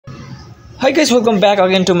Hi guys, welcome back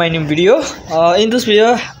again to my new video. In this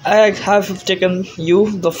video I have taken you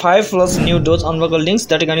the 5+ new Doge Unblocker links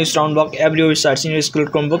that you can use to unblock every website in your school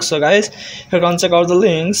Chromebook. So guys, here you can check out the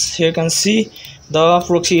links. Here you can see the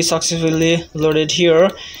proxy is successfully loaded here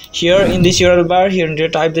in this URL bar. Here you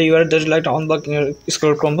type the URL that you like to unblock in your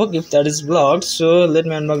school Chromebook if that is blocked. So let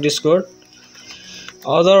me unblock Discord.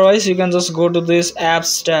 Otherwise you can just go to this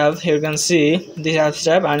apps tab. Here you can see this apps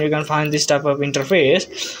tab and you can find this type of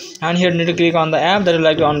interface, and here you need to click on the app that you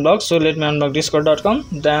like to unblock. So let me unblock discord.com,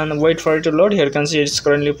 then wait for it to load. Here you can see it's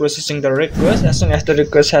currently processing the request. As soon as the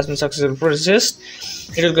request has been successfully processed,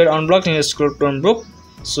 it will get unblocked in your school Chromebook.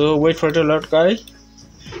 So wait for it to load, guys.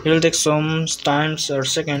 It will take some times or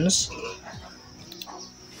seconds,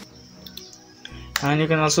 and you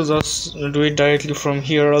can also just do it directly from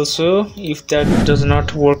here also if that does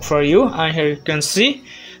not work for you. And here you can see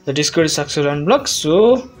the Discord is successfully unblocked.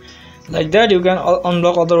 So like that you can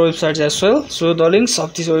unblock other websites as well. So the links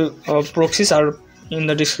of these proxies are in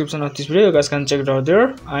the description of this video. You guys can check it out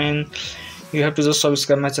there, and you have to just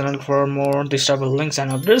subscribe my channel for more this type of links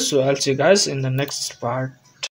and updates. So I'll see you guys in the next part.